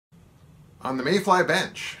On the Mayfly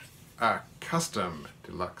bench, a custom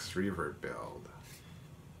Deluxe Reverb build.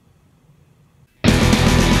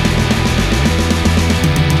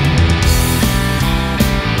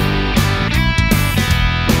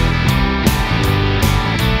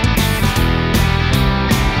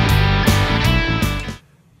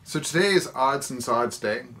 So today is Odds and Sods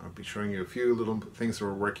Day. I'll be showing you a few little things that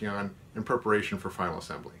we're working on in preparation for final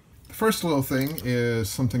assembly. The first little thing is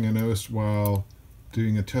something I noticed while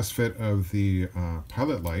doing a test fit of the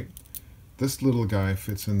pilot light. This little guy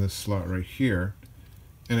fits in this slot right here,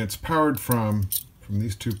 and it's powered from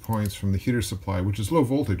these 2 points from the heater supply, which is low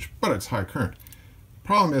voltage, but it's high current. The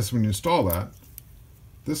problem is when you install that,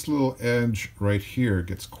 this little edge right here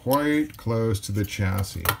gets quite close to the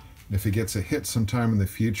chassis. If it gets a hit sometime in the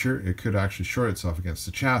future, it could actually short itself against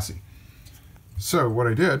the chassis. So what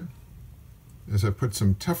I did is I put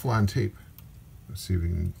some Teflon tape. Let's see if we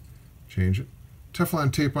can change it.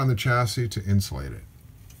 Teflon tape on the chassis to insulate it.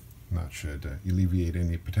 That should alleviate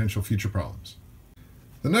any potential future problems.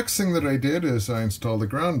 The next thing that I did is I installed a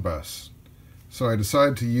ground bus. So I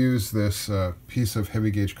decided to use this piece of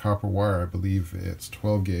heavy gauge copper wire, I believe it's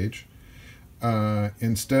 12 gauge,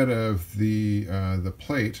 instead of the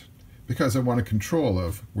plate, because I wanted control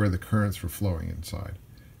of where the currents were flowing inside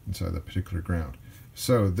the particular ground.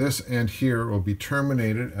 So this end here will be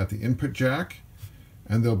terminated at the input jack,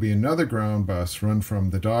 and there'll be another ground bus run from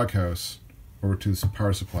the doghouse over to the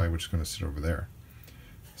power supply, which is going to sit over there.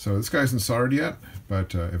 So this guy's not soldered yet,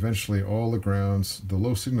 but eventually all the grounds, the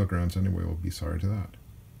low signal grounds anyway, will be soldered to that.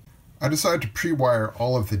 I decided to pre-wire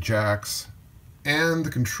all of the jacks and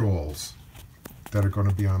the controls that are going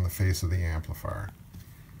to be on the face of the amplifier.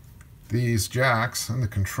 These jacks and the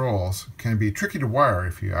controls can be tricky to wire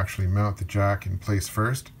if you actually mount the jack in place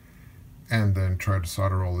first and then try to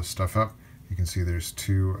solder all this stuff up. You can see there's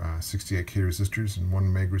two 68K resistors and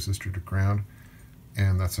one meg resistor to ground,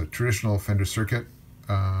 and that's a traditional Fender circuit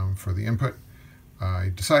for the input.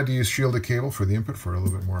 I decided to use shielded cable for the input for a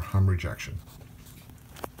little bit more hum rejection.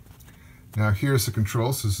 Now here's the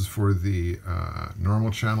controls. This is for the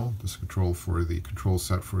normal channel. This is control for the control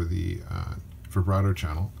set for the vibrato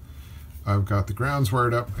channel. I've got the grounds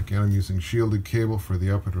wired up. Again, I'm using shielded cable for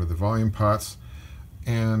the output or the volume pots,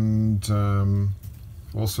 and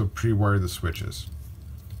also pre-wired the switches.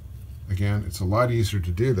 Again, it's a lot easier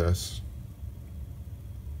to do this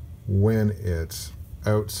when it's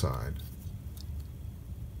outside,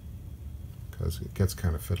 because it gets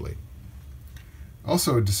kind of fiddly.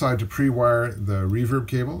 Also, decide to pre-wire the reverb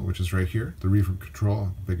cable, which is right here, the reverb control,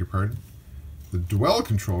 beg your pardon, the dwell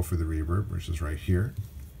control for the reverb, which is right here,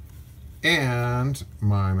 and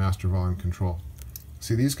my master volume control.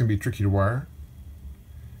 See, these can be tricky to wire,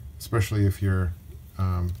 especially if you're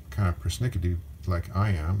kind of persnickety like I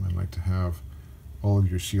am and like to have all of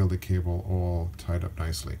your shielded cable all tied up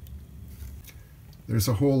nicely. There's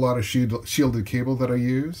a whole lot of shielded cable that I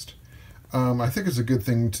used. I think it's a good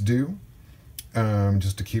thing to do,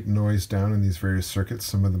 just to keep noise down in these various circuits.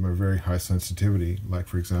 Some of them are very high sensitivity, like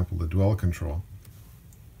for example the dwell control.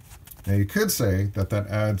 Now you could say that that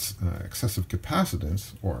adds excessive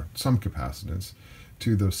capacitance, or some capacitance,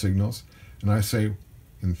 to those signals, and I say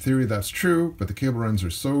in theory that's true, but the cable runs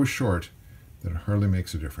are so short that it hardly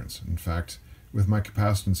makes a difference. In fact, with my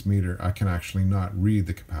capacitance meter, I can actually not read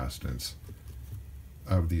the capacitance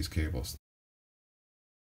of these cables.